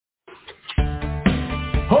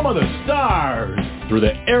home of the stars, through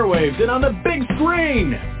the airwaves and on the big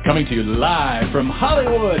screen. Coming to you live from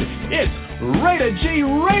Hollywood, it's Rated G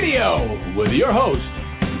Radio with your host,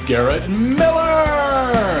 Garrett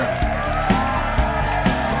Miller.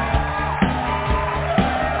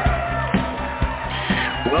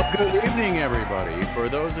 Well, good evening, everybody. For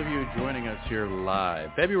those of you joining us here live,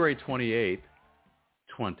 February 28th,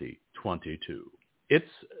 2022. It's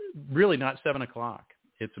really not 7 o'clock.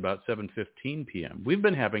 It's about 7:15 p.m. We've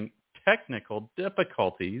been having technical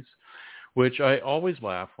difficulties, which I always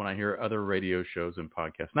laugh when I hear other radio shows and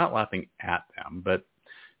podcasts, not laughing at them, but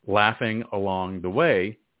laughing along the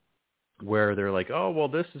way, where they're like, oh, well,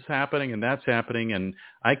 this is happening and that's happening, and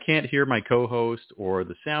I can't hear my co-host, or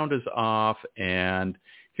the sound is off, and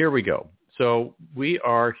here we go. So we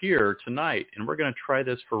are here tonight, and we're going to try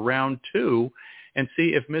this for round 2 and see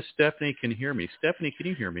if Miss Stephanie can hear me. Stephanie, can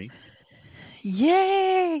you hear me?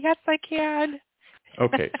 Yay! Yes, I can.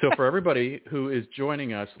 Okay, so for everybody who is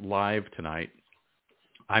joining us live tonight,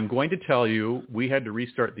 I'm going to tell you we had to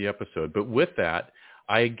restart the episode, but with that,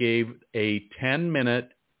 I gave a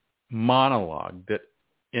 10-minute monologue that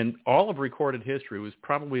in all of recorded history was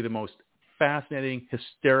probably the most fascinating,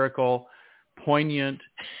 hysterical, poignant,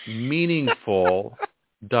 meaningful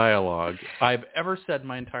dialogue I've ever said in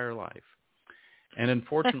my entire life. And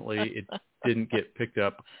unfortunately, it didn't get picked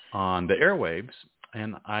up on the airwaves,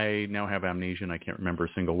 and I now have amnesia and I can't remember a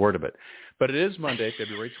single word of it. But it is Monday,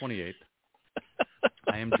 February 28th.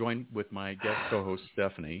 I am joined with my guest co-host,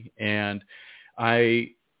 Stephanie, and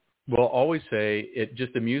I will always say it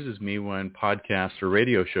just amuses me when podcasts or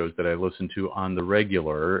radio shows that I listen to on the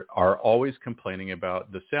regular are always complaining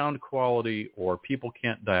about the sound quality, or people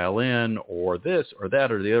can't dial in, or this or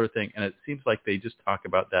that or the other thing. And it seems like they just talk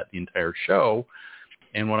about that the entire show.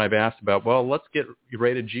 And when I've asked about, well, let's get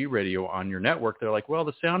Rated G Radio on your network, they're like, well,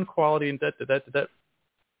 the sound quality and that.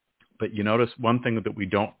 But you notice one thing that we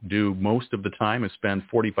don't do most of the time is spend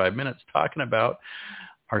 45 minutes talking about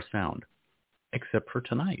our sound. Except for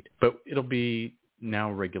tonight. But it'll be now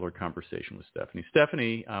a regular conversation with Stephanie.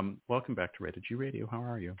 Stephanie, welcome back to Rated G Radio. How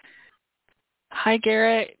are you? Hi,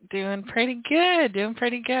 Garrett. Doing pretty good.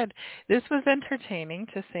 This was entertaining,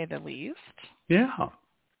 to say the least. Yeah.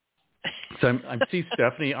 So I see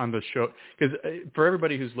Stephanie on the show, because for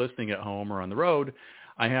everybody who's listening at home or on the road,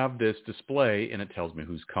 I have this display, and it tells me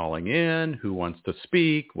who's calling in, who wants to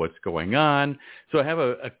speak, what's going on. So I have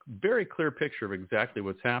a very clear picture of exactly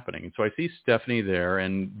what's happening. And so I see Stephanie there,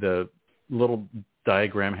 and the little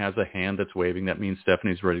diagram has a hand that's waving. That means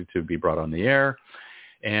Stephanie's ready to be brought on the air.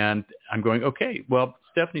 And I'm going, okay, well,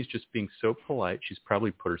 Stephanie's just being so polite. She's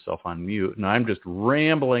probably put herself on mute. And I'm just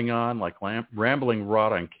rambling on like Rambling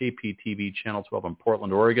Rod on KPTV Channel 12 in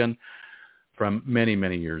Portland, Oregon from many,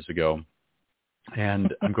 many years ago.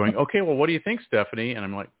 And I'm going, okay, well, what do you think, Stephanie? And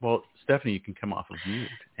I'm like, well, Stephanie, you can come off of mute.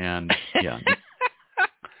 And yeah.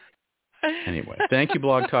 Anyway, thank you,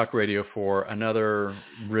 Blog Talk Radio, for another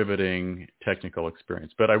riveting technical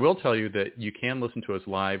experience. But I will tell you that you can listen to us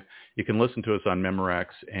live. You can listen to us on Memorex,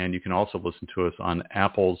 and you can also listen to us on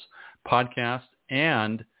Apple's podcast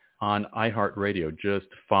and on iHeartRadio. Just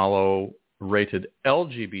follow Rated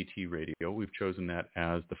LGBT Radio. We've chosen that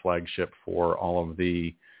as the flagship for all of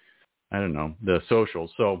the the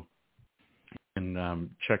socials. So you can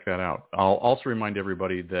check that out. I'll also remind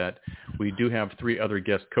everybody that we do have 3 other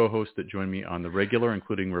guest co-hosts that join me on the regular,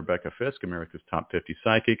 including Rebecca Fisk, America's Top 50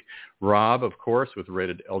 Psychic, Rob, of course, with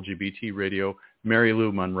Rated LGBT Radio, Mary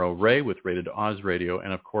Lou Monroe Ray with Rated Oz Radio,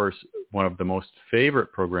 and, of course, one of the most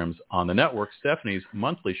favorite programs on the network, Stephanie's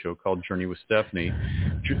monthly show called Journey with Stephanie.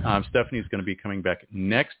 Stephanie's going to be coming back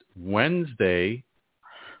next Wednesday.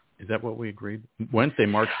 Is that what we agreed? Wednesday,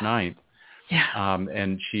 March 9th. Yeah.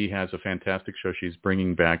 And she has a fantastic show. She's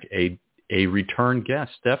bringing back a return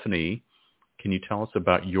guest. Stephanie, can you tell us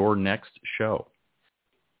about your next show?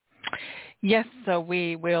 Yes, so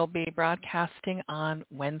we will be broadcasting on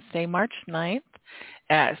Wednesday, March 9th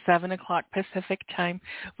at 7 o'clock Pacific time,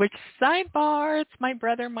 which, sidebar, it's my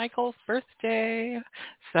brother Michael's birthday,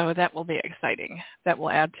 so that will be exciting. That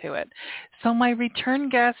will add to it. So my return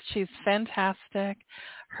guest, she's fantastic.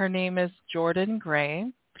 Her name is Jordan Gray,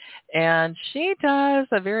 and she does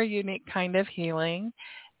a very unique kind of healing,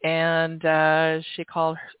 and she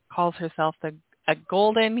calls herself a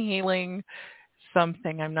golden healing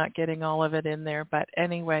something. I'm not getting all of it in there, but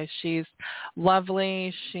anyway, she's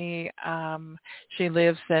lovely. She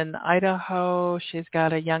lives in Idaho. She's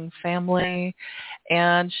got a young family,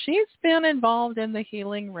 and she's been involved in the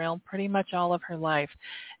healing realm pretty much all of her life.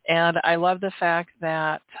 And I love the fact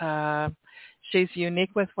that she's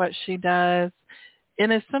unique with what she does.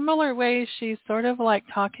 in a similar way, she's sort of like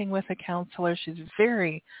talking with a counselor. She's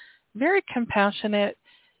very, very compassionate.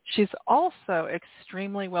 She's also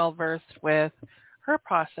extremely well-versed with her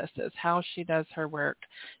processes, how she does her work.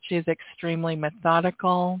 She's extremely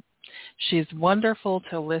methodical. She's wonderful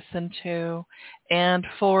to listen to. And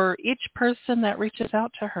for each person that reaches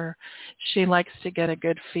out to her, she likes to get a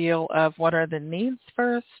good feel of what are the needs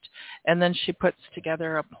first, and then she puts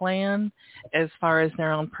together a plan as far as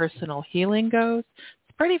their own personal healing goes.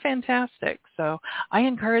 It's pretty fantastic. So I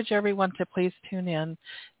encourage everyone to please tune in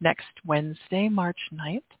next Wednesday, March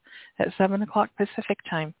 9th at 7 o'clock Pacific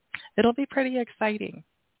time. It'll be pretty exciting.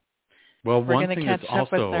 Well, We're one going to thing catch that's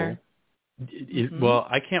up with also her. Well,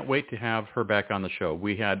 I can't wait to have her back on the show.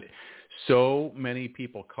 We had so many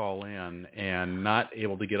people call in and not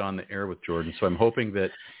able to get on the air with Jordan. So I'm hoping that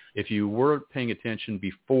if you were paying attention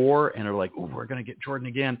before and are like, oh, we're going to get Jordan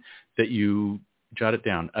again, that you jot it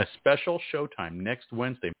down. A special showtime next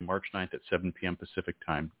Wednesday, March 9th at 7 p.m. Pacific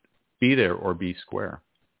time. Be there or be square.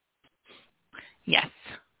 Yes.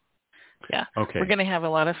 Yeah. Okay. We're going to have a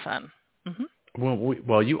lot of fun. Mm-hmm.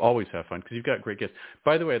 Well, you always have fun because you've got great guests.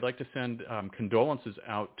 By the way, I'd like to send condolences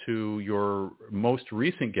out to your most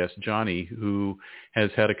recent guest, Johnny, who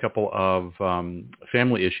has had a couple of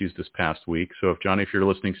family issues this past week. So, Johnny, if you're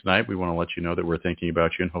listening tonight, we want to let you know that we're thinking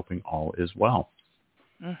about you and hoping all is well.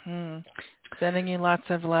 Mm-hmm. Sending you lots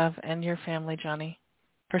of love and your family, Johnny,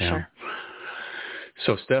 for sure.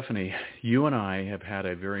 So, Stephanie, you and I have had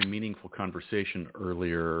a very meaningful conversation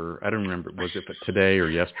earlier. I don't remember, was it today or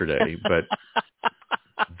yesterday, but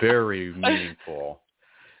very meaningful.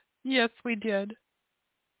 Yes, we did.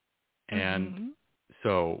 And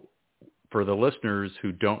so for the listeners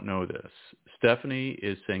who don't know this, Stephanie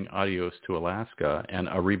is saying adios to Alaska and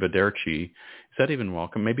arrivederci. Is that even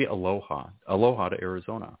welcome? Maybe aloha. Aloha to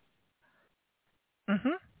Arizona. Mm-hmm.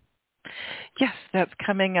 Yes, that's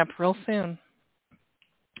coming up real soon.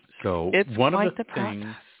 So it's one quite of the things,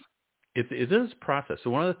 process. It is a process.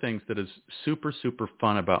 So one of the things that is super, super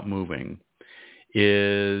fun about moving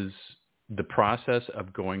is the process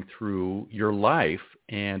of going through your life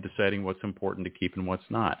and deciding what's important to keep and what's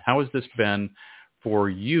not. How has this been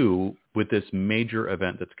for you with this major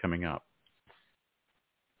event that's coming up?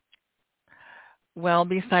 Well,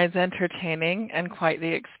 besides entertaining and quite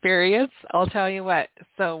the experience, I'll tell you what.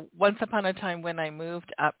 So once upon a time when I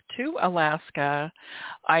moved up to Alaska,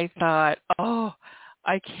 I thought, oh,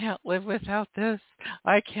 I can't live without this.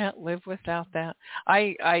 I can't live without that.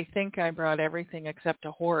 I think I brought everything except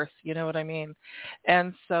a horse, you know what I mean?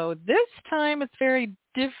 And so this time it's very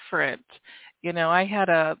different. You know, I had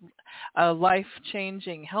a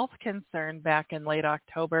life-changing health concern back in late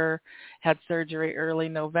October, had surgery early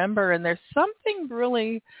November, and there's something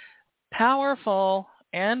really powerful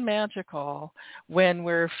and magical when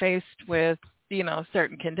we're faced with, you know,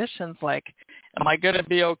 certain conditions like, am I going to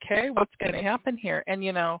be okay? What's going to happen here? And,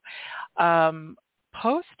 you know,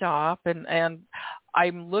 post-op, and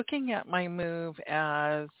I'm looking at my move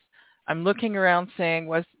as I'm looking around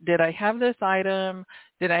saying, did I have this item?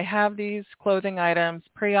 Did I have these clothing items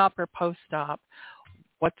pre-op or post-op?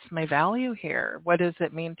 What's my value here? What does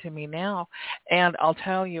it mean to me now? And I'll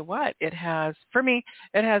tell you what, for me,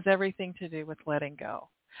 it has everything to do with letting go.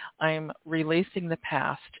 I'm releasing the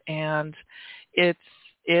past, and it's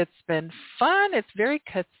been fun. It's very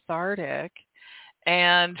cathartic.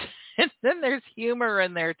 And then there's humor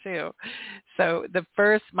in there too. So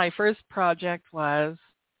my first project was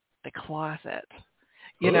the closet.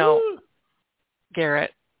 You know,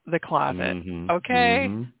 Garrett, the closet. Mm-hmm. Okay?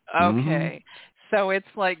 Mm-hmm. Okay. So it's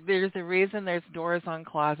like there's a reason there's doors on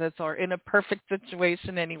closets, or in a perfect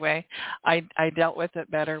situation anyway. I dealt with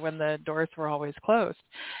it better when the doors were always closed.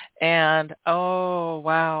 And, oh,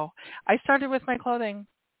 wow. I started with my clothing.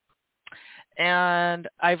 And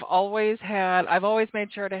I've always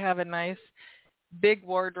made sure to have a nice big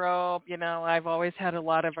wardrobe. You know, I've always had a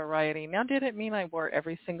lot of variety. Now, did it mean I wore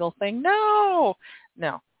every single thing? No,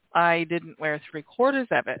 I didn't wear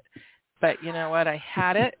 3/4 of it. But you know what? I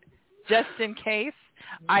had it just in case.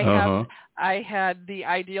 I had the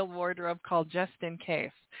ideal wardrobe called Just in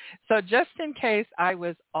Case. So just in case, I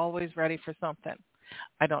was always ready for something.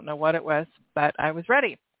 I don't know what it was, but I was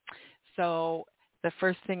ready. So the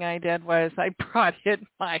first thing I did was I brought in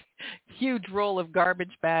my huge roll of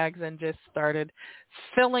garbage bags and just started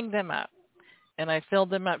filling them up. And I filled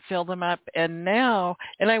them up. And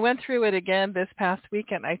I went through it again this past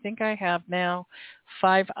weekend. I think I have now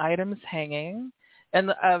 5 items hanging.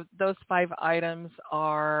 And those 5 items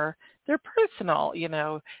they're personal. You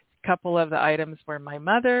know, a couple of the items were my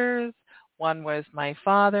mother's. One was my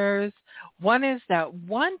father's. One is that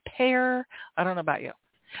one pair, I don't know about you,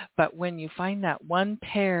 But when you find that one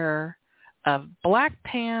pair of black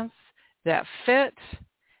pants that fit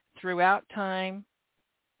throughout time,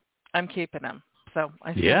 I'm keeping them. So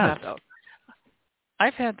I still have those.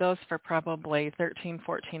 I've had those for probably 13,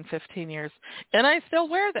 14, 15 years, and I still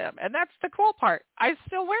wear them. And that's the cool part. I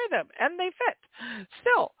still wear them, and they fit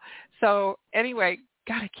still. So anyway,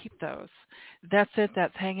 got to keep those. That's it.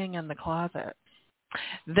 That's hanging in the closet.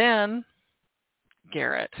 Then,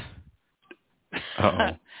 Garrett,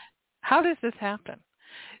 how does this happen?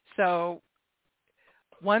 So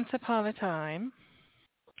once upon a time,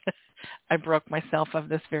 I broke myself of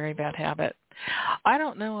this very bad habit. I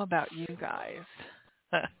don't know about you guys,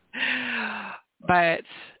 but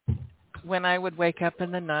when I would wake up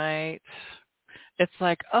in the night, it's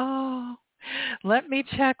like, oh, let me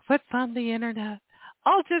check what's on the internet.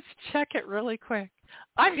 I'll just check it really quick.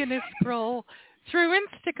 I'm going to scroll through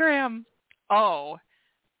Instagram. Oh,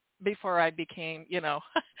 before I became,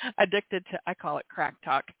 addicted to, I call it crack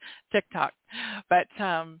talk, TikTok. But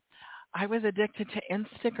I was addicted to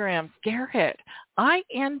Instagram. Garrett, I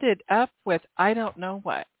ended up with I don't know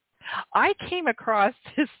what. I came across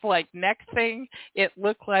this neck thing. It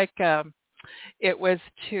looked like it was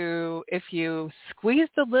if you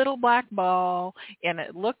squeezed a little black ball, and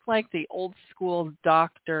it looked like the old school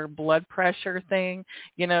doctor blood pressure thing,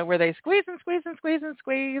 where they squeeze and squeeze and squeeze and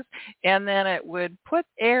squeeze, and then it would put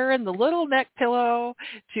air in the little neck pillow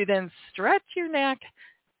to then stretch your neck.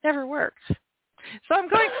 Never worked. So I'm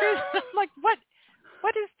going through, I'm like, what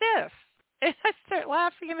is this? And I start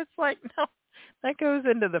laughing, and it's like, no, that goes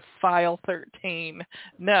into the file 13.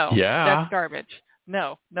 No, that's garbage.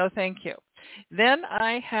 No, thank you. Then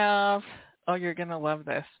I have, you're going to love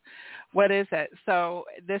this. What is it? So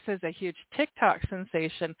this is a huge TikTok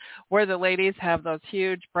sensation where the ladies have those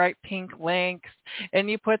huge bright pink links, and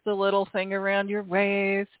you put the little thing around your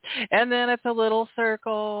waist, and then it's a little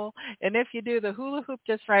circle. And if you do the hula hoop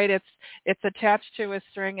just right, it's attached to a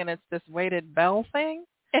string, and it's this weighted bell thing.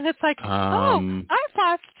 And it's like, I've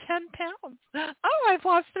lost 10 pounds. Oh, I've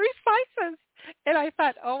lost 3 spices. And I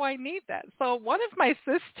thought, I need that. So one of my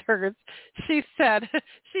sisters, she said,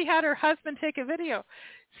 she had her husband take a video.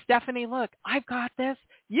 Stephanie, look, I've got this.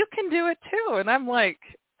 You can do it too. And I'm like,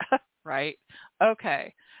 right,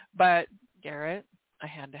 okay. But Garrett, I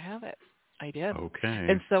had to have it. I did. Okay.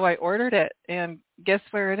 And so I ordered it. And guess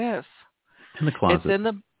where it is? In the closet.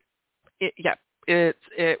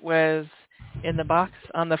 It was in the box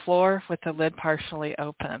on the floor with the lid partially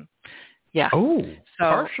open. Yeah. Oh,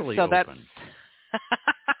 partially open. That's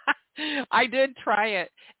I did try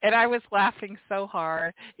it, and I was laughing so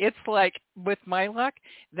hard. It's like, with my luck,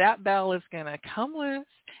 that bell is going to come loose,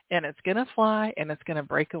 and it's going to fly, and it's going to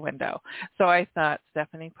break a window. So I thought,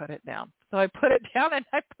 Stephanie, put it down. So I put it down, and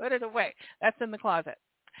I put it away. That's in the closet.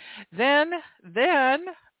 Then,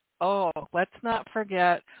 let's not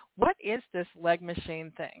forget, what is this leg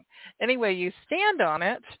machine thing? Anyway, you stand on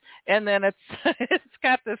it, and then it's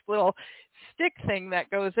got this little stick thing that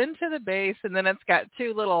goes into the base, and then it's got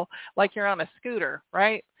 2 little, like you're on a scooter,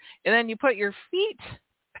 right? And then you put your feet,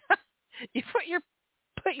 put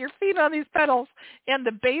your feet on these pedals, and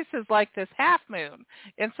the base is like this half moon.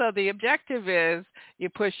 And so the objective is you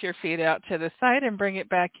push your feet out to the side and bring it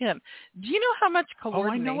back in. Do you know how much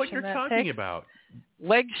coordination I know what you're talking about.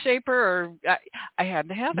 Leg shaper, or I had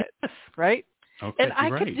to have it, right? Okay, and I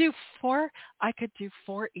could do 4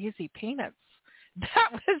 easy peanuts.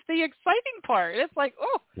 That was the exciting part. It's like,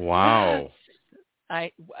 wow.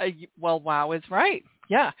 Wow is right.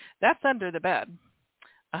 Yeah, that's under the bed.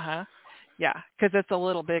 Yeah, because it's a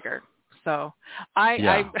little bigger. So I've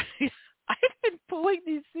been pulling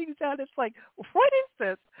these things out. It's like, what is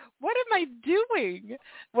this? What am I doing?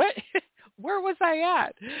 Where was I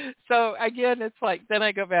at? So again, it's like, then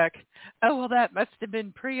I go back, that must have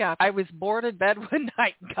been pre-op. I was bored in bed one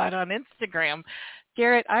night and got on Instagram.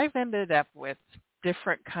 Garrett, I've ended up with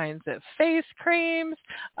different kinds of face creams.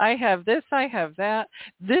 I have this, I have that.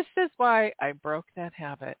 This is why I broke that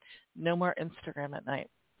habit. No more Instagram at night.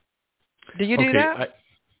 Do you do that?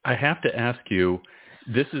 I have to ask you,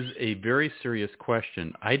 this is a very serious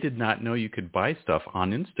question. I did not know you could buy stuff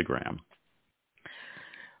on Instagram.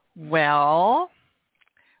 Well,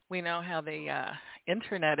 we know how the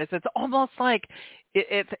internet is. It's almost like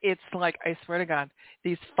it's like, I swear to God,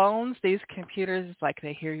 these phones, these computers, it's like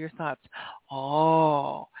they hear your thoughts.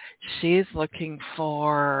 Oh, she's looking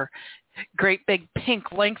for great big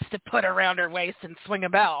pink links to put around her waist and swing a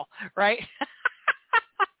bell, right?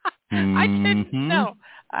 I didn't know.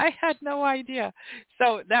 I had no idea.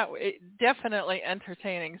 So that definitely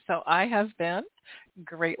entertaining. So I have been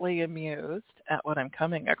greatly amused at what I'm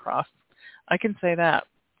coming across. I can say that.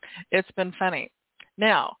 It's been funny.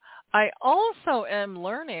 Now, I also am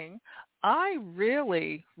learning I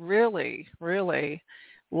really, really, really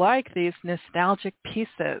like these nostalgic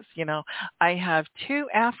pieces. I have 2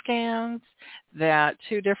 Afghans that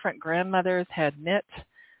 2 different grandmothers had knit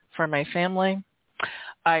for my family.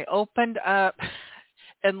 I opened up,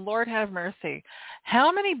 and Lord have mercy,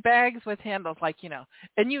 how many bags with handles,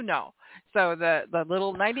 so the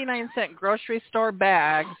little 99-cent grocery store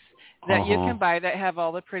bags that you can buy that have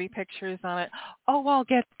all the pretty pictures on it. Oh, I'll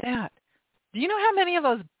get that. Do you know how many of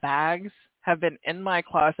those bags have been in my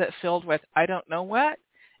closet filled with I don't know what?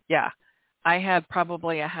 Yeah, I had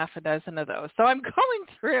probably a half a dozen of those. So I'm going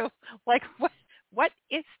through, what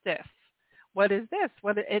is this? What is this?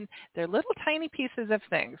 And they're little tiny pieces of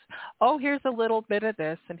things. Oh, here's a little bit of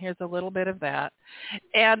this, and here's a little bit of that.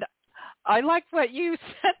 And I like what you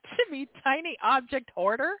said to me, tiny object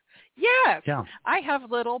hoarder. Yes. Yeah. I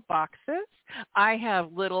have little boxes. I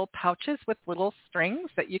have little pouches with little strings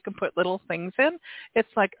that you can put little things in. It's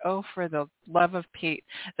like, oh, for the love of Pete,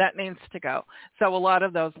 that needs to go. So a lot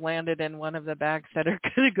of those landed in one of the bags that are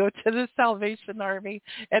going to go to the Salvation Army,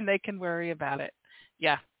 and they can worry about it.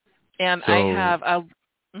 Yeah. And so I have a...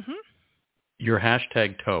 your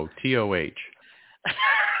hashtag TOH, T-O-H.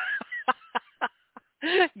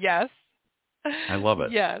 Yes. I love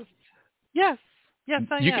it. Yes. Yes. Yes,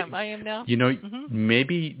 I am. I am now.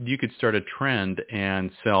 Maybe you could start a trend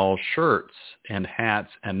and sell shirts and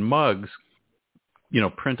hats and mugs,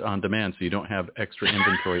 print on demand so you don't have extra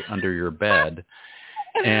inventory under your bed.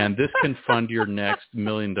 And this can fund your next $1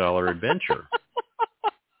 million adventure.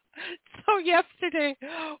 So yesterday,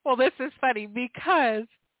 well, this is funny because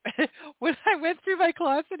when I went through my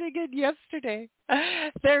closet again yesterday,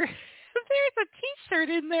 there's a T-shirt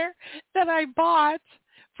in there that I bought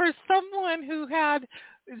for someone who had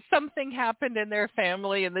something happened in their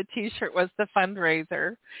family, and the T-shirt was the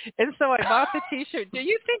fundraiser. And so I bought the T-shirt. Do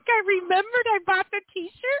you think I remembered I bought the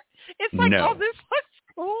T-shirt? It's like, no. Oh, this looks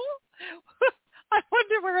cool. I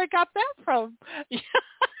wonder where I got that from.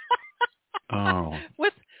 Oh,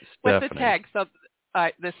 with the tag. So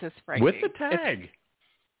this is Frankie. With the tag.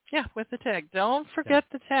 With the tag. Don't forget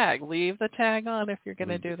the tag. Leave the tag on if you're going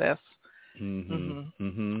to do this.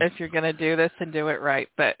 If you're going to do this and do it right.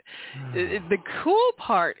 But the cool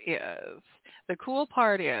part is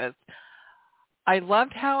I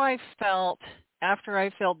loved how I felt after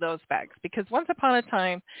I filled those bags, because once upon a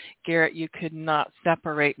time, Garrett, you could not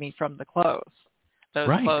separate me from the clothes. Those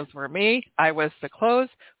clothes were me. I was the clothes.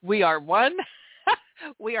 We are one.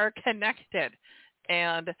 We are connected.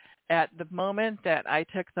 And at the moment that I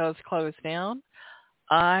took those clothes down,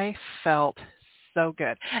 I felt so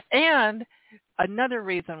good. And another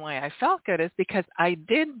reason why I felt good is because I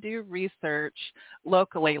did do research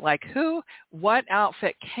locally, like what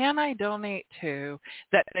outfit can I donate to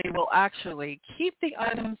that they will actually keep the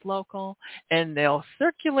items local and they'll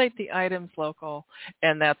circulate the items local.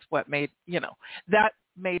 And that's what made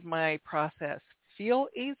my process feel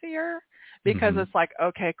easier, because it's like,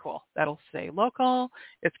 okay, cool, that'll stay local.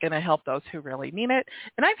 It's going to help those who really need it.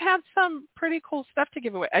 And I've had some pretty cool stuff to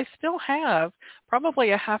give away. I still have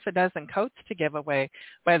probably a half a dozen coats to give away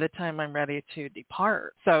by the time I'm ready to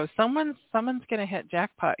depart. So someone's going to hit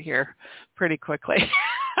jackpot here pretty quickly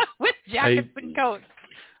with jackets and coats.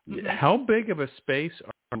 How big of a space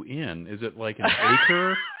are you in? Is it like an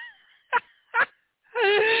acre?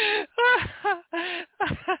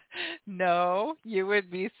 No, you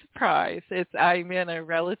would be surprised. I'm in a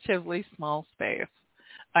relatively small space.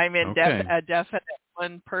 I'm in a definite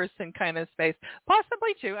one-person kind of space,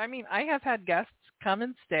 possibly two. I mean, I have had guests come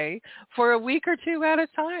and stay for a week or two at a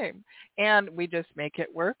time, and we just make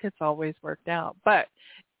it work. It's always worked out. But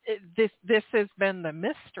this has been the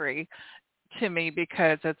mystery to me,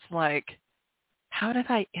 because it's like, how did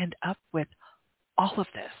I end up with all of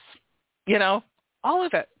this? All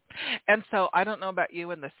of it. And so I don't know about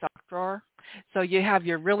you in the sock drawer. So you have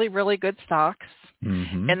your really, really good socks,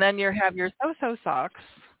 and then you have your so-so socks,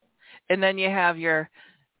 and then you have your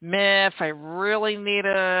meh, if I really need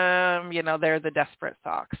them, they're the desperate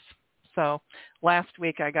socks. So last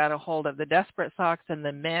week I got a hold of the desperate socks and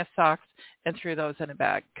the meh socks and threw those in a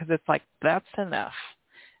bag, because it's like, that's enough.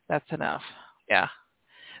 That's enough. Yeah.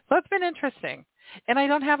 So it's been interesting. And I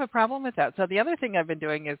don't have a problem with that. So the other thing I've been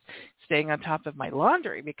doing is staying on top of my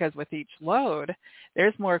laundry, because with each load,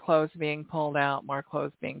 there's more clothes being pulled out, more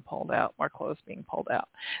clothes being pulled out, more clothes being pulled out.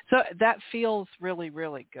 So that feels really,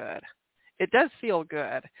 really good. It does feel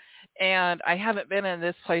good. And I haven't been in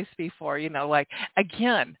this place before,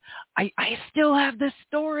 again, I still have the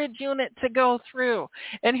storage unit to go through.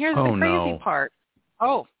 And here's the crazy part.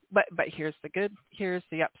 But here's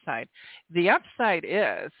the upside. The upside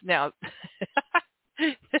is, now,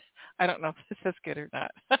 I don't know if this is good or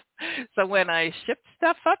not. So when I ship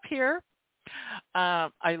stuff up here,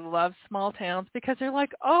 I love small towns because they're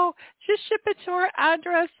like, oh, just ship it to our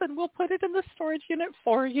address and we'll put it in the storage unit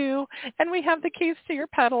for you. And we have the keys to your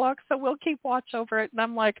padlock, so we'll keep watch over it. And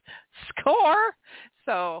I'm like, score.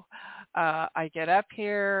 So I get up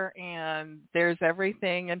here and there's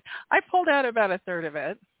everything. And I pulled out about a third of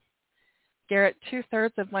it. Garrett,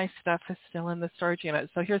 2/3 of my stuff is still in the storage unit.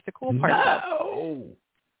 So here's the cool part. No.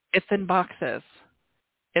 It's in boxes.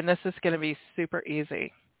 And this is going to be super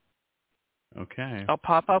easy. Okay. I'll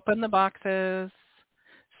pop open the boxes,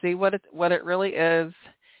 see what it really is,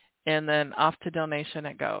 and then off to donation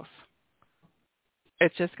it goes.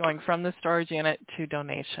 It's just going from the storage unit to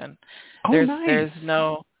donation. Oh, nice. There's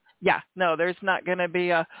there's not going to be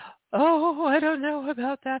a, I don't know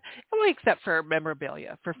about that. Well, except for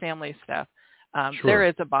memorabilia, for family stuff. Sure. There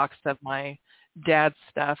is a box of my dad's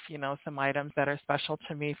stuff, some items that are special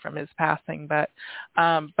to me from his passing. But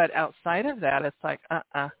outside of that, it's like,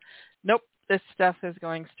 nope. This stuff is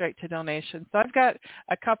going straight to donation. So I've got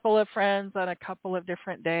a couple of friends on a couple of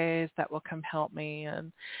different days that will come help me,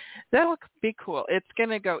 and that'll be cool. It's going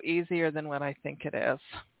to go easier than what I think it is.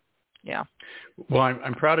 Yeah. Well,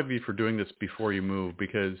 I'm proud of you for doing this before you move,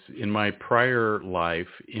 because in my prior life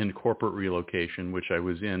in corporate relocation, which I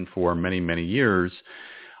was in for many, many years,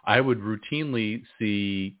 I would routinely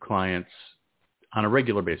see clients on a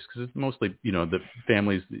regular basis, because it's mostly, the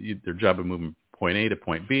families, their job of moving point A to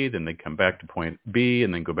point B, then they come back to point B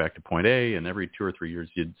and then go back to point A, and every 2 or 3 years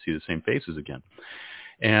you'd see the same faces again.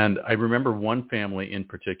 And I remember one family in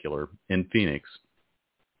particular in Phoenix,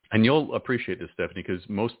 and you'll appreciate this, Stephanie, because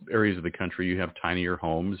most areas of the country you have tinier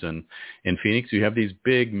homes, and in Phoenix you have these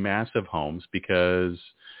big, massive homes because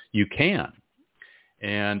you can.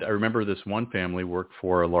 And I remember this one family worked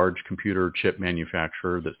for a large computer chip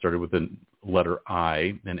manufacturer that started with a letter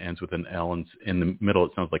I and ends with an L, and in the middle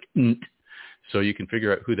it sounds like Aint. So you can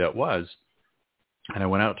figure out who that was. And I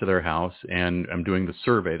went out to their house, and I'm doing the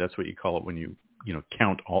survey. That's what you call it when you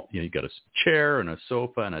count all, you got a chair and a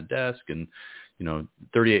sofa and a desk and,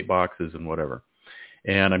 38 boxes and whatever.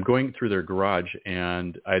 And I'm going through their garage,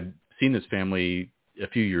 and I'd seen this family a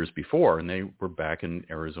few years before, and they were back in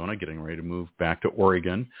Arizona getting ready to move back to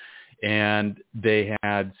Oregon. And they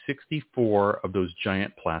had 64 of those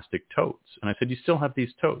giant plastic totes. And I said, you still have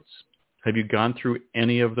these totes? Have you gone through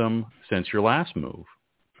any of them since your last move?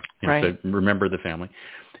 Right. So remember the family.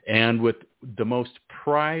 And with the most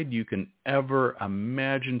pride you can ever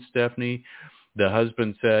imagine, Stephanie, the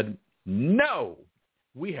husband said, no,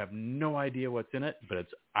 we have no idea what's in it, but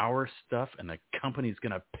it's our stuff, and the company's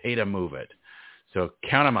going to pay to move it. So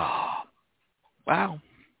count them up. Wow.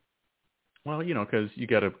 Well, because you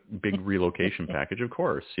got a big relocation package, of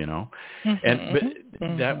course, Mm-hmm.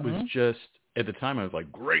 But that was just, at the time I was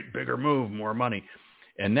like, great, bigger move, more money.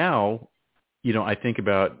 And now, I think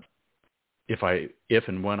about if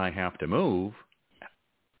and when I have to move,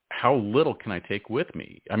 how little can I take with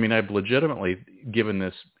me? I mean, I've legitimately given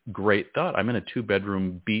this great thought. I'm in a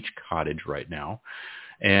 2-bedroom beach cottage right now,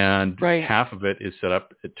 and right. half of it is set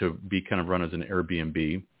up to be kind of run as an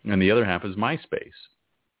Airbnb, and the other half is my space,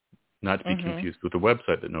 not to be confused with the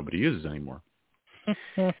website that nobody uses anymore.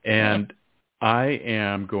 And I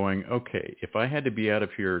am going, okay, if I had to be out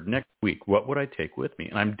of here next week, what would I take with me?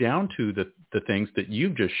 And I'm down to the things that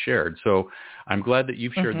you've just shared. So I'm glad that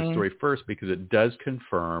you've shared the story first, because it does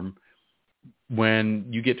confirm when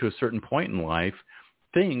you get to a certain point in life,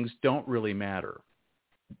 things don't really matter.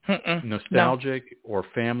 Nostalgic or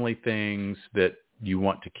family things that you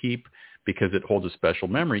want to keep because it holds a special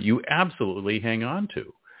memory, you absolutely hang on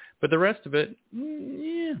to. But the rest of it,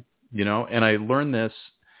 and I learned this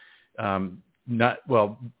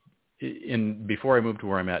before I moved to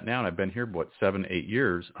where I'm at now, and I've been here, 7-8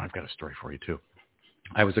 years. I've got a story for you too.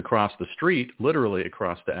 I was across the street, literally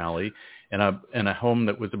across the alley, in a home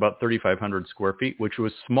that was about 3,500 square feet, which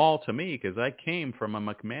was small to me because I came from a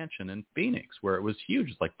McMansion in Phoenix where it was huge.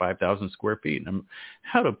 It's like 5,000 square feet. And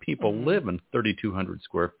how do people live in 3,200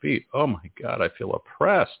 square feet? Oh my God, I feel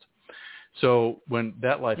oppressed. So when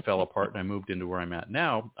that life fell apart and I moved into where I'm at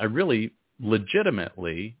now, I really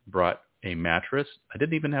legitimately brought a mattress. I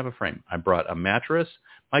didn't even have a frame. I brought a mattress,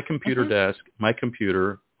 my computer desk, my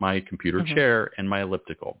computer chair, and my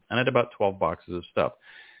elliptical. And I had about 12 boxes of stuff.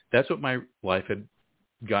 That's what my life had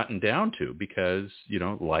gotten down to because,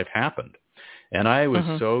 life happened. And I was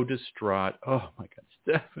so distraught. Oh, my God,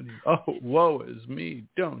 Stephanie, oh, woe is me.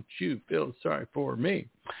 Don't you feel sorry for me?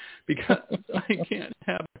 Because I can't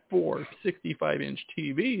have 4 65-inch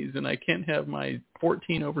TVs and I can't have my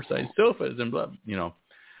 14 oversized sofas and blah,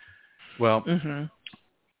 Well,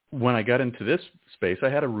 when I got into this space, I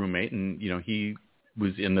had a roommate, and he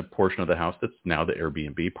was in the portion of the house that's now the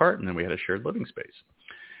Airbnb part, and then we had a shared living space.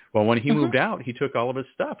 Well, when he moved out, he took all of his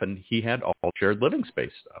stuff, and he had all shared living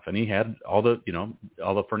space stuff, and he had all the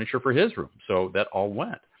all the furniture for his room. So that all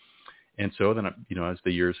went. And so then, as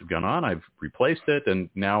the years have gone on, I've replaced it, and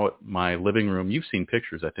now my living room, you've seen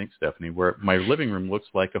pictures, I think, Stephanie, where my living room looks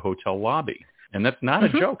like a hotel lobby. And that's not a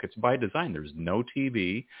joke. It's by design. There's no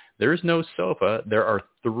TV. There's no sofa. There are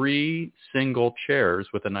 3 single chairs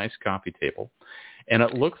with a nice coffee table. And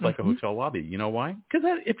it looks like a hotel lobby. You know why? Because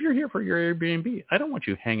if you're here for your Airbnb, I don't want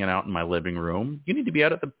you hanging out in my living room. You need to be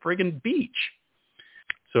out at the friggin' beach.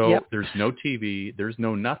 So there's no TV. There's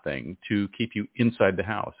no nothing to keep you inside the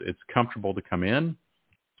house. It's comfortable to come in,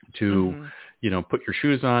 to, put your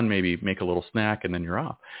shoes on, maybe make a little snack, and then you're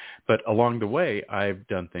off. But along the way, I've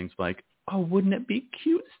done things like, oh, wouldn't it be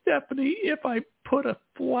cute, Stephanie, if I put a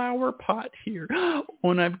flower pot here? Oh,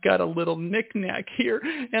 and I've got a little knick-knack here,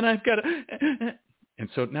 and I've got a... And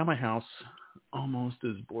so now my house almost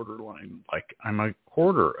is borderline like I'm a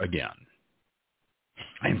hoarder again.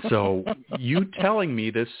 And so you telling me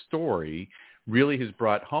this story really has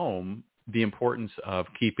brought home the importance of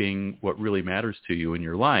keeping what really matters to you in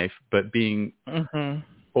your life, but being open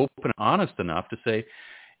and honest enough to say,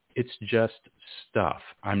 it's just stuff.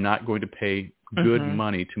 I'm not going to pay good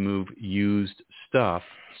money to move used stuff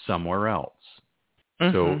somewhere else.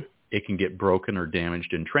 So it can get broken or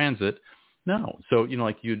damaged in transit. No. So,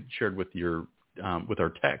 like you shared with your with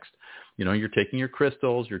our text, you're taking your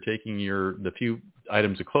crystals, you're taking the few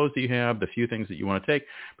items of clothes that you have, the few things that you want to take,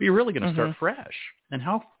 but you're really going to start fresh. And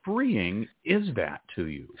how freeing is that to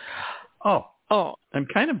you? Oh, I'm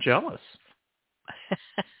kind of jealous.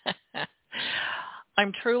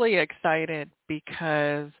 I'm truly excited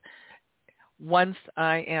because once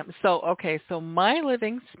I am, so my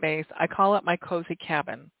living space, I call it my cozy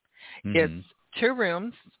cabin. It's 2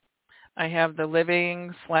 rooms. I have the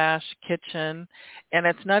living/kitchen, and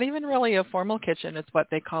it's not even really a formal kitchen. It's what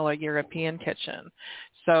they call a European kitchen.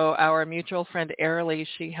 So our mutual friend, Arilee,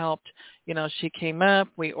 she helped, she came up,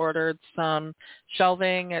 we ordered some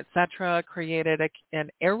shelving, etc., created an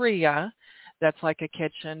area that's like a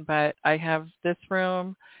kitchen, but I have this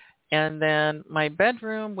room and then my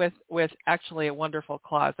bedroom with actually a wonderful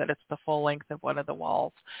closet. It's the full length of one of the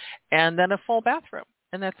walls, and then a full bathroom,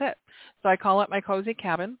 and that's it. So I call it my cozy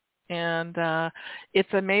cabin. And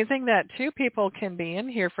it's amazing that 2 people can be in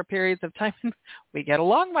here for periods of time. We get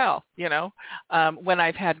along well, when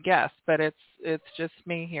I've had guests, but it's just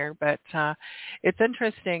me here. But it's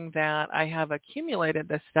interesting that I have accumulated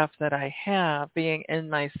the stuff that I have being in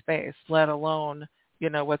my space, let alone,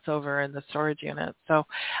 what's over in the storage unit. So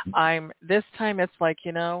this time it's like,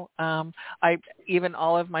 even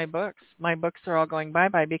all of my books are all going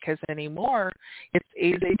bye-bye because anymore it's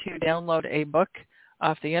easy to download a book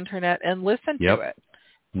off the internet and listen to it.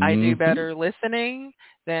 I do better listening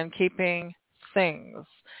than keeping things.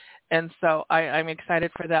 And so I'm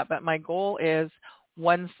excited for that. But my goal is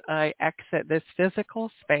once I exit this physical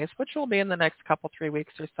space, which will be in the next 3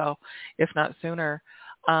 weeks or so, if not sooner,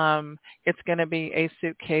 it's going to be a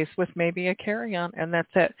suitcase with maybe a carry-on, and that's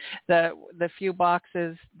it. The few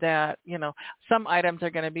boxes that, some items are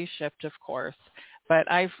going to be shipped, of course. But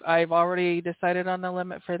I've already decided on the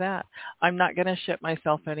limit for that. I'm not going to ship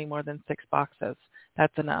myself any more than 6 boxes.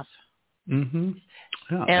 That's enough. Yeah.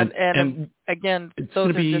 And again, it's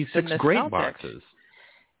those going to be just 6 great boxes.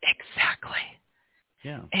 Exactly.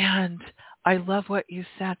 Yeah. And I love what you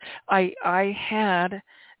said. I had,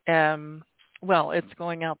 it's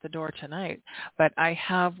going out the door tonight, but I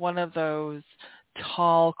have one of those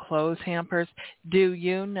tall clothes hampers. Do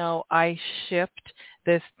you know I shipped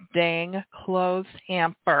this dang clothes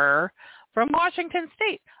hamper from Washington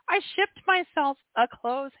State? I shipped myself a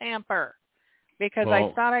clothes hamper because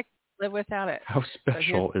I thought I could live without it. How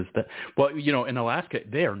special is that? Well, in Alaska,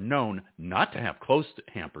 they are known not to have clothes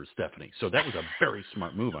hampers, Stephanie. So that was a very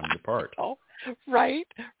smart move on your part. Oh, right.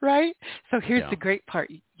 So here's the great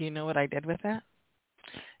part. You know what I did with that?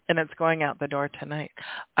 And it's going out the door tonight.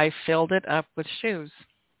 I filled it up with shoes.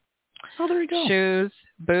 Oh, there you go. Shoes,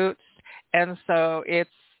 boots. And so it's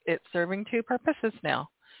serving 2 purposes now.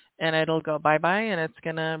 And it'll go bye-bye, and it's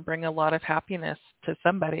going to bring a lot of happiness to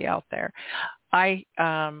somebody out there. I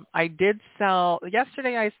did sell,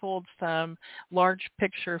 yesterday I sold some large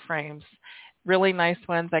picture frames, really nice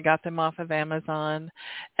ones. I got them off of Amazon.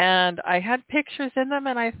 And I had pictures in them,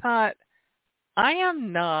 and I thought, I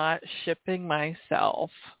am not shipping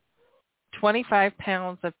myself 25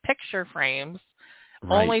 pounds of picture frames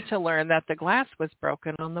only to learn that the glass was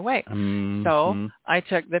broken on the way. So I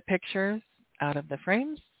took the pictures out of the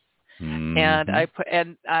frames, And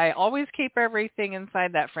Mm-hmm. I always keep everything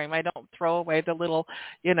inside that frame. I don't throw away the little,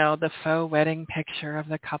 the faux wedding picture of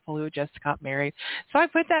the couple who just got married. So I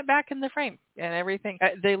put that back in the frame and everything.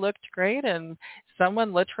 They looked great, and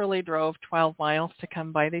someone literally drove 12 miles to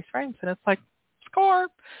come buy these frames, and it's like, score.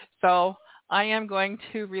 So I am going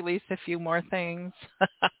to release a few more things.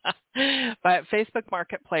 But Facebook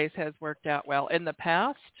Marketplace has worked out well in the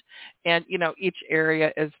past. And, each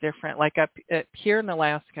area is different. Like up here in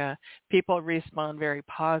Alaska, people respond very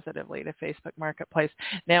positively to Facebook Marketplace.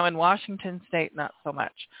 Now in Washington State, not so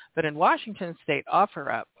much. But in Washington State,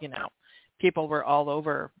 OfferUp, people were all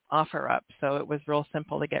over OfferUp. So it was real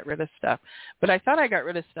simple to get rid of stuff. But I thought I got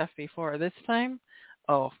rid of stuff before. This time,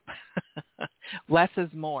 less is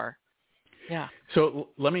more. Yeah. So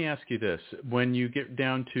let me ask you this. When you get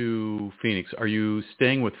down to Phoenix, are you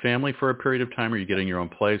staying with family for a period of time? Or are you getting your own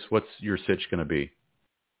place? What's your sitch going to be?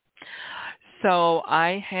 So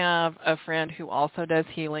I have a friend who also does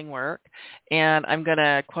healing work, and I'm going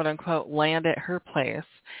to, quote unquote, land at her place.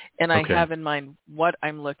 And I have in mind what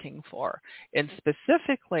I'm looking for. And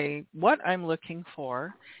specifically, what I'm looking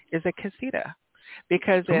for is a casita.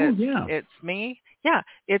 Because it's me. Yeah,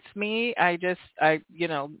 it's me. I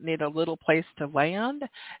need a little place to land.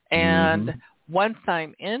 And once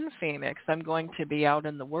I'm in Phoenix, I'm going to be out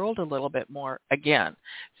in the world a little bit more again.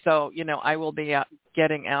 So, I will be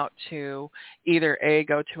getting out to either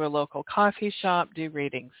go to a local coffee shop, do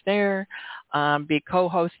readings there, be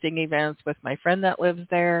co-hosting events with my friend that lives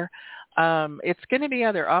there. It's going to be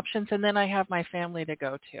other options, and then I have my family to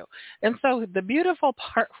go to. And so the beautiful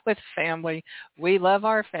part with family, we love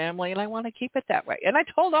our family, and I want to keep it that way. And I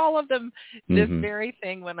told all of them this very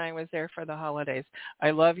thing when I was there for the holidays.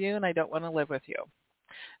 I love you, and I don't want to live with you.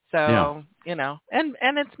 So, and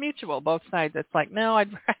it's mutual, both sides. It's like, no,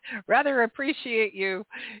 I'd rather appreciate you,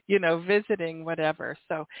 visiting, whatever.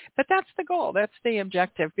 So, but that's the goal. That's the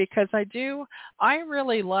objective, because I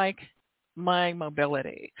really like my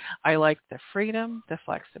mobility. I like the freedom, the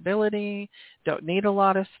flexibility, don't need a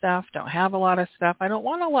lot of stuff, don't have a lot of stuff. I don't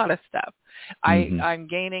want a lot of stuff. I'm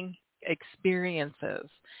gaining experiences.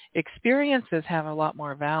 Experiences have a lot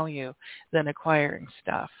more value than acquiring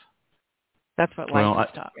stuff. That's what life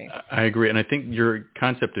has taught me. I agree. And I think your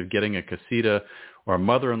concept of getting a casita or a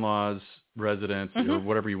mother-in-law's residence or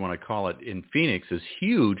whatever you want to call it in Phoenix is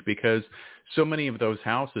huge, because so many of those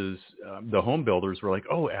houses, the home builders were like,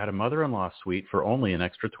 add a mother-in-law suite for only an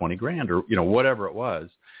extra $20,000 or, whatever it was.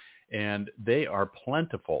 And they are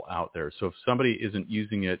plentiful out there. So if somebody isn't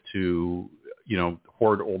using it to,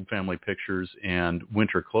 hoard old family pictures and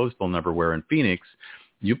winter clothes they'll never wear in Phoenix,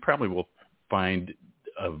 you probably will find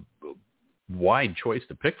a wide choice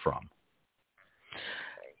to pick from.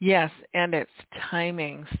 Yes, and it's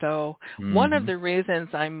timing. So one of the reasons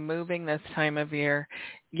I'm moving this time of year,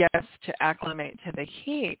 yes, to acclimate to the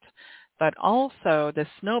heat, but also the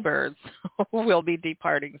snowbirds will be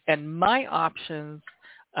departing. And my options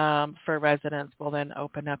for residents will then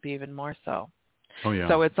open up even more so. Oh, yeah.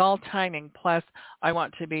 So it's all timing. Plus, I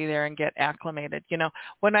want to be there and get acclimated.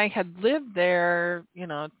 When I had lived there,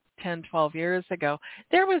 10, 12 years ago,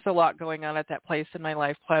 there was a lot going on at that place in my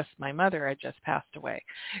life. Plus, my mother had just passed away.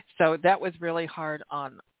 So that was really hard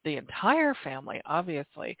on the entire family,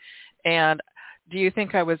 obviously. And do you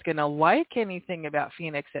think I was going to like anything about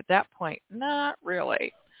Phoenix at that point? Not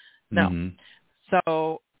really. No.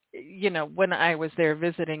 So, when I was there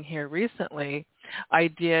visiting here recently, I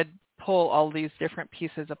did pull all these different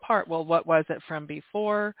pieces apart. Well, what was it from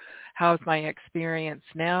before? How's my experience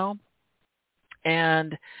now?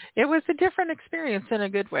 And it was a different experience in a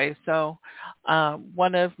good way. So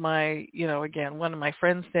one of my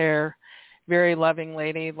friends there, very loving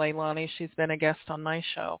lady, Leilani, she's been a guest on my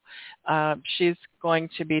show. She's going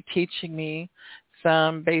to be teaching me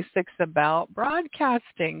some basics about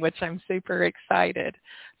broadcasting, which I'm super excited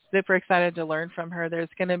to learn from her. There's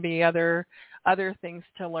going to be other things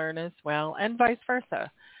to learn as well, and vice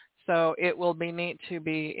versa. So it will be neat to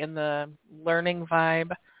be in the learning vibe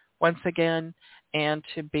once again, and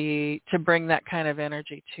to bring that kind of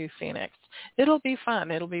energy to Phoenix. It'll be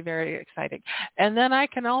fun. It'll be very exciting. And then I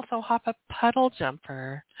can also hop a puddle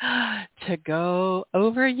jumper to go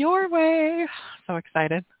over your way. So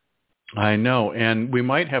excited. I know. And we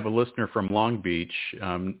might have a listener from Long Beach,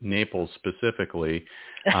 Naples specifically,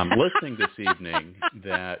 listening this evening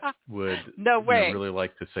that would really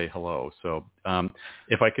like to say hello. So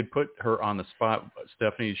if I could put her on the spot,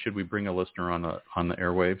 Stephanie, should we bring a listener on the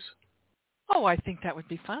airwaves? Oh, I think that would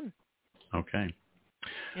be fun. Okay.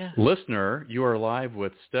 Yeah. Listener, you are live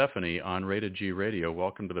with Stephanie on Rated G Radio.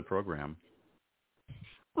 Welcome to the program.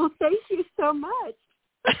 Well, thank you so much.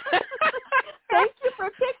 Thank you for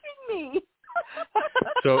picking me.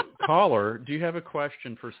 So, caller, do you have a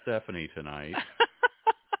question for Stephanie tonight?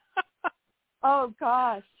 Oh,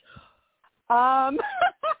 gosh.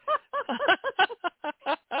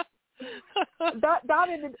 That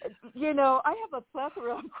is, you know, I have a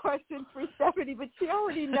plethora of questions for Stephanie, but she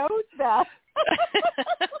already knows that.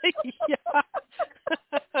 Yeah.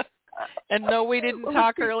 And no, we didn't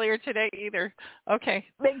talk earlier today either. Okay.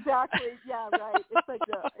 Exactly. Yeah, right. It's like,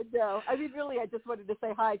 no. I mean, really, I just wanted to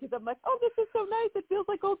say hi because I'm like, oh, this is so nice. It feels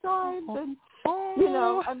like old times. And, you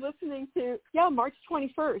know, I'm listening to, March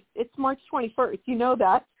 21st. It's March 21st. You know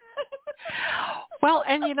that. Well,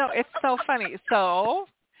 and, you know, it's so funny. So,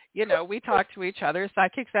 you know, we talk to each other.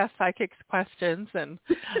 Psychics ask psychics questions. And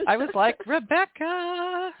I was like,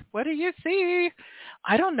 Rebecca, what do you see?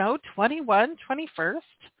 I don't know, 21st?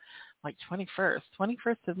 Like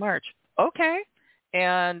 21st of March. Okay.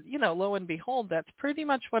 And, you know, lo and behold, that's pretty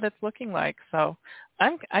much what it's looking like. So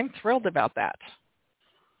I'm thrilled about that.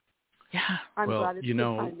 Yeah. I'm glad it's you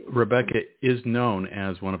know, timing. Rebecca is known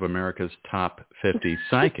as one of America's top 50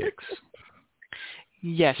 psychics.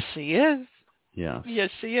 Yes, she is. Yes. Yes,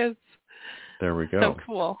 she is. There we go. So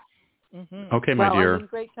cool. Mm-hmm. Okay, my dear. I'm in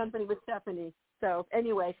great company with Stephanie. So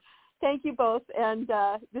anyway, thank you both. And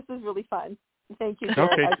this is really fun. Thank you,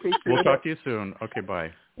 Garrett. Okay. I appreciate We'll it. talk to you soon. Okay, bye.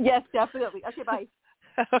 Yes, definitely. Okay, bye.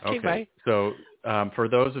 Okay, bye. So for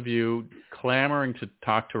those of you clamoring to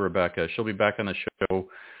talk to Rebecca, she'll be back on the show.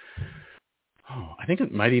 Oh, I think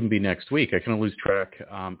it might even be next week. I kind of lose track.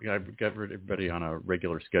 I've got everybody on a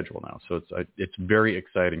regular schedule now, so it's very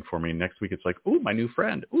exciting for me. Next week, it's like, ooh, my new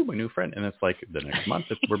friend. And it's like the next month,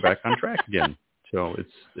 we're back on track again. So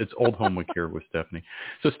it's old home week here with Stephanie.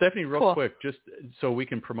 So Stephanie, real quick, just so we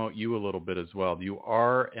can promote you a little bit as well. You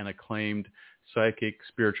are an acclaimed psychic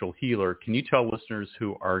spiritual healer. Can you tell listeners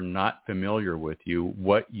who are not familiar with you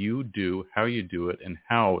what you do, how you do it, and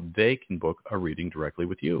how they can book a reading directly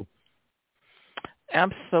with you?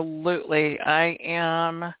 Absolutely. I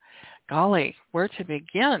am, golly, where to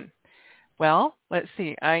begin? Well, let's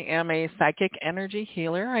see. I am a psychic energy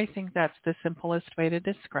healer. I think that's the simplest way to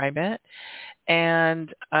describe it.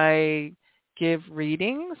 And I give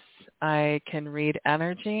readings. I can read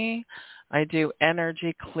energy. I do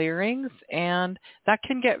energy clearings, and that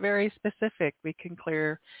can get very specific. We can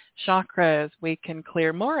clear chakras. We can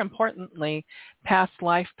clear, more importantly, past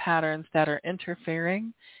life patterns that are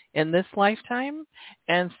interfering in this lifetime.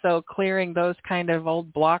 And so clearing those kind of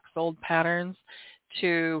old blocks, old patterns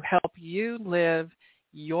to help you live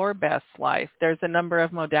your best life. There's a number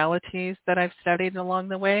of modalities that I've studied along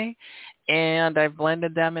the way, and I've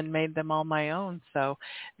blended them and made them all my own. So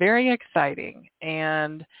very exciting.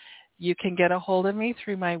 And you can get a hold of me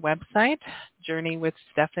through my website,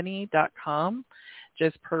 journeywithstephanie.com.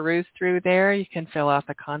 Just peruse through there. You can fill out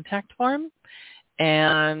the contact form.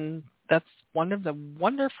 And that's one of the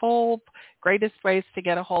wonderful, greatest ways to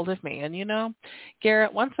get a hold of me. And, you know,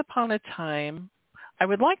 Garrett, once upon a time, I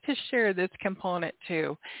would like to share this component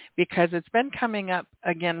too, because it's been coming up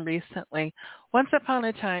again recently. Once upon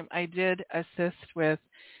a time, I did assist with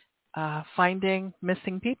finding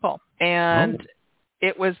missing people. And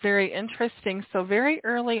it was very interesting. So very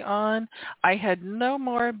early on, I had no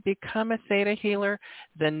more become a theta healer.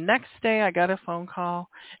 The next day, I got a phone call,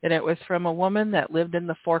 and it was from a woman that lived in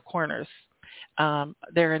the Four Corners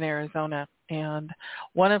there in Arizona. And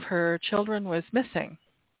one of her children was missing.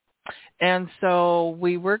 And so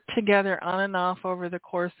we worked together on and off over the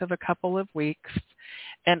course of a couple of weeks.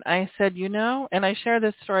 And I said, you know, and I share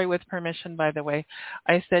this story with permission, by the way.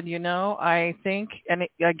 I said, you know, I think, and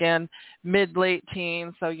again, mid-late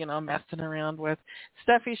teens, so, you know, messing around with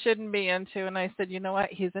stuff he shouldn't be into. And I said, you know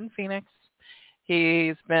what? He's in Phoenix.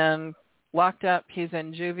 He's been locked up. He's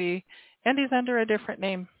in juvie, and he's under a different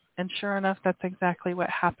name. And sure enough, that's exactly what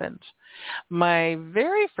happened. My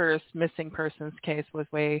very first missing persons case was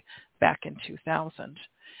way back in 2000.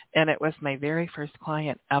 And it was my very first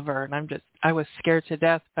client ever. And I was scared to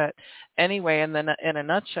death. But anyway, and then in a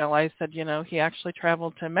nutshell, I said, you know, he actually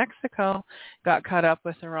traveled to Mexico, got caught up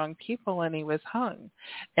with the wrong people, and he was hung.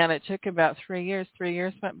 And it took about 3 years. 3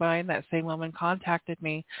 years went by, and that same woman contacted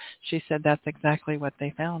me. She said that's exactly what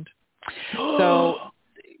they found. So,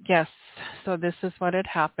 yes, so this is what had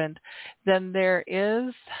happened. Then there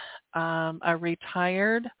is a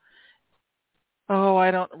retired,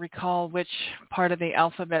 I don't recall which part of the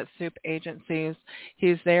alphabet soup agencies.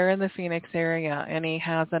 He's there in the Phoenix area, and he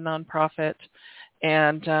has a nonprofit.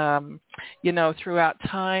 And, you know, throughout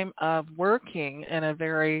time of working in a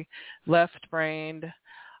very left-brained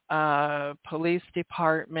police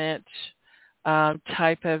department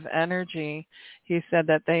type of energy, he said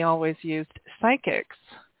that they always used psychics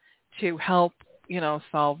to help,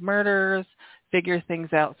 solve murders, figure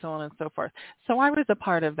things out, so on and so forth. So I was a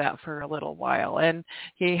part of that for a little while. And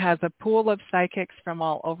he has a pool of psychics from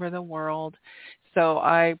all over the world. So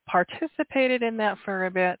I participated in that for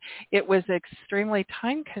a bit. It was extremely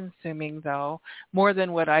time-consuming, though, more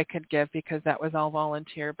than what I could give because that was all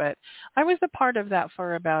volunteer. But I was a part of that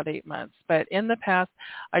for about 8 months. But in the past,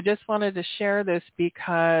 I just wanted to share this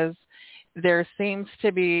because there seems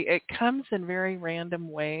to be, it comes in very random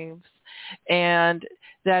waves, and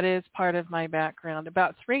that is part of my background.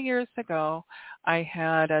 About 3 years ago, I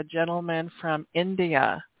had a gentleman from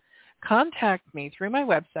India contact me through my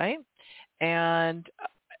website and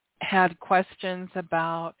had questions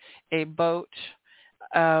about a boat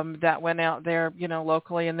that went out there,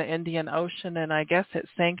 locally in the Indian Ocean, and I guess it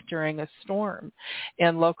sank during a storm,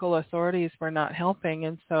 and local authorities were not helping.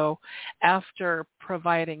 And so after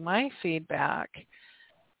providing my feedback,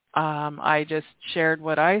 I just shared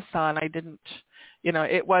what I saw, and I didn't,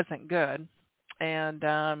 it wasn't good. And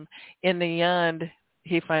in the end,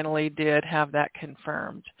 he finally did have that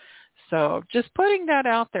confirmed. So just putting that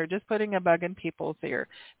out there, just putting a bug in people's ear,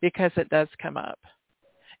 because it does come up.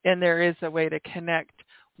 And there is a way to connect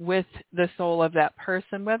with the soul of that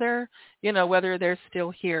person, whether they're still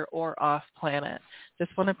here or off planet.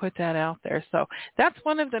 Just want to put that out there. So that's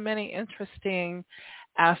one of the many interesting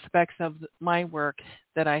aspects of my work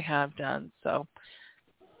that I have done. So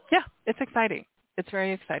yeah, it's exciting. It's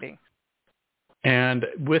very exciting. And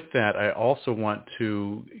with that, I also want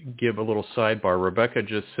to give a little sidebar. Rebecca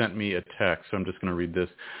just sent me a text, so I'm just going to read this.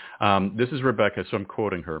 This is Rebecca, so I'm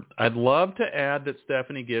quoting her. I'd love to add that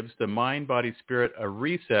Stephanie gives the mind, body, spirit a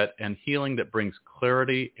reset and healing that brings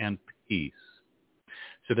clarity and peace.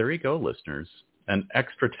 So there you go, listeners, an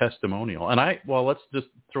extra testimonial. And let's just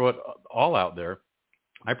throw it all out there.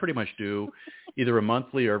 I pretty much do either a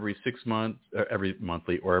monthly or every 6 months, or every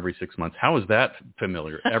monthly or every 6 months. How is that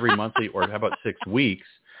familiar? Every monthly or how about 6 weeks?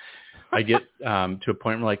 I get to a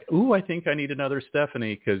point where I think I need another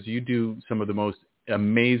Stephanie, because you do some of the most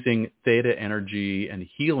amazing theta energy and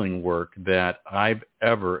healing work that I've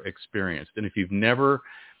ever experienced. And if you've never,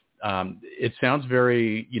 it sounds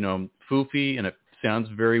very, foofy, and it sounds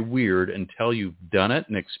very weird until you've done it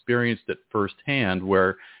and experienced it firsthand,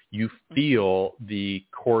 where you feel the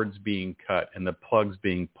cords being cut and the plugs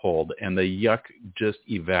being pulled and the yuck just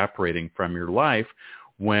evaporating from your life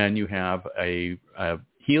when you have a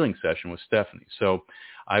healing session with Stephanie. So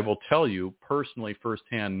I will tell you personally,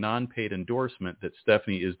 firsthand, non-paid endorsement, that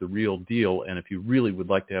Stephanie is the real deal. And if you really would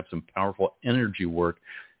like to have some powerful energy work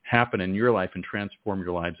happen in your life and transform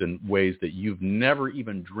your lives in ways that you've never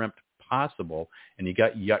even dreamt possible, and you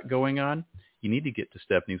got yuck going on, you need to get to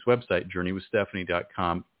Stephanie's website,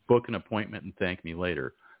 journeywithstephanie.com, book an appointment, and thank me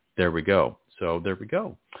later. There we go. So there we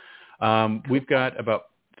go. We've got about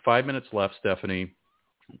 5 minutes left, Stephanie.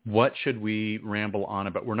 What should we ramble on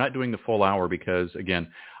about? We're not doing the full hour because,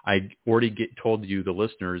 again, I already told you, the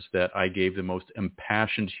listeners, that I gave the most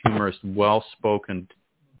impassioned, humorous, well-spoken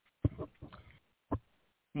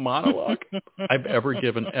monologue I've ever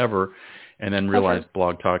given ever, and then realized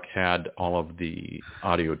Blog Talk had all of the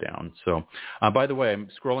audio down. So, by the way, I'm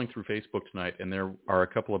scrolling through Facebook tonight, and there are a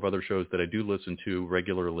couple of other shows that I do listen to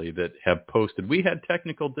regularly that have posted, "We had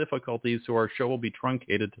technical difficulties, so our show will be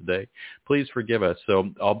truncated today. Please forgive us."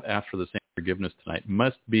 So I'll ask for the same forgiveness tonight.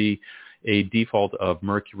 Must be a default of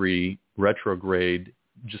Mercury retrograde,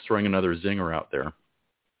 just throwing another zinger out there.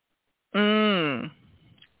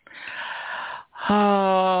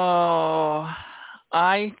 Oh,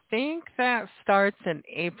 I think that starts in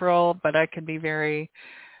April, but I could be very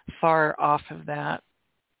far off of that.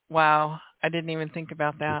 Wow, I didn't even think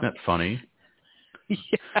about that. Isn't that funny?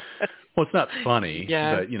 Yeah. Well, it's not funny,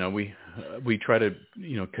 yeah. But, we try to,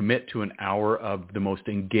 commit to an hour of the most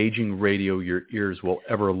engaging radio your ears will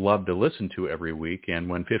ever love to listen to every week. And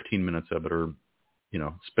when 15 minutes of it are,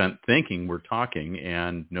 spent thinking we're talking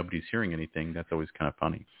and nobody's hearing anything, that's always kind of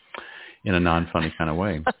funny in a non-funny kind of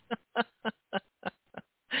way.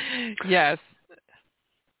 Yes.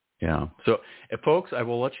 Yeah. So, folks, I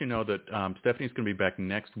will let you know that Stephanie's going to be back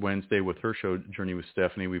next Wednesday with her show, Journey with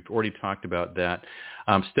Stephanie. We've already talked about that.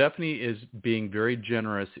 Stephanie is being very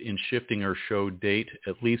generous in shifting her show date,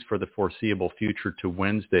 at least for the foreseeable future, to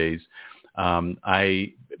Wednesdays.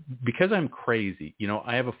 Because I'm crazy,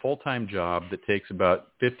 I have a full-time job that takes about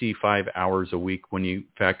 55 hours a week when you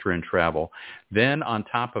factor in travel. Then on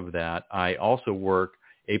top of that, I also work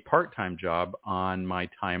a part-time job on my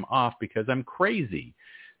time off because I'm crazy.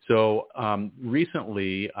 So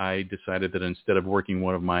recently I decided that instead of working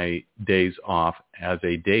one of my days off as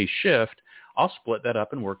a day shift, I'll split that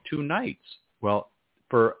up and work 2 nights. Well,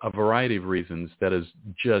 for a variety of reasons, that is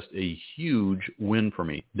just a huge win for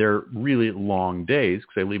me. They're really long days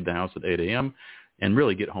because I leave the house at 8 a.m. and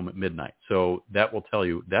really get home at midnight. So that will tell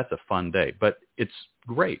you that's a fun day, but it's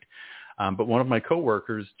great. But one of my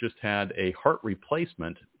coworkers just had a heart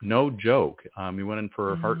replacement. No joke. He went in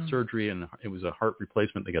for heart surgery, and it was a heart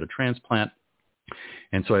replacement. They got a transplant.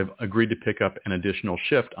 And so I've agreed to pick up an additional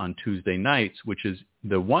shift on Tuesday nights, which is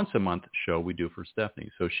the once-a-month show we do for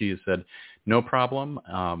Stephanie. So she has said, no problem.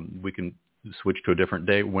 We can switch to a different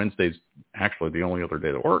day. Wednesday's actually the only other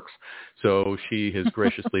day that works. So she has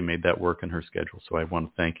graciously made that work in her schedule. So I want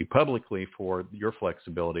to thank you publicly for your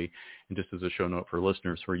flexibility. And just as a show note for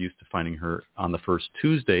listeners who are used to finding her on the first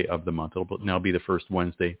Tuesday of the month, it'll now be the first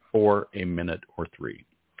Wednesday for a minute or three.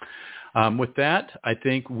 With that, I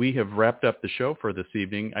think we have wrapped up the show for this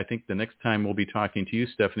evening. I think the next time we'll be talking to you,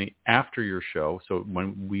 Stephanie, after your show. So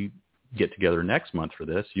when we get together next month for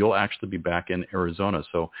this, you'll actually be back in Arizona.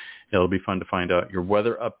 So it'll be fun to find out your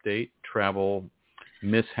weather update, travel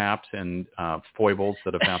mishaps, and foibles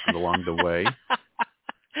that have happened along the way.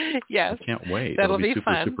 Yes. I can't wait. That'll It'll be super,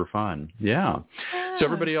 fun. super fun. Yeah. So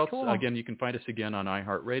everybody else, cool. Again, you can find us again on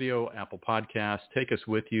iHeartRadio, Apple Podcasts. Take us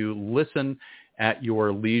with you. Listen at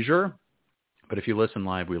your leisure. But if you listen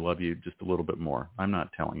live, we love you just a little bit more. I'm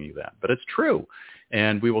not telling you that, but it's true.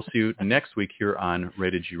 And we will see you next week here on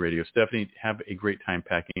Rated G Radio. Stephanie, have a great time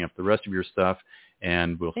packing up the rest of your stuff,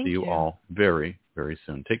 and we'll see you all very, very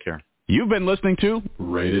soon. Take care. You've been listening to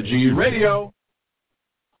Rated G Radio.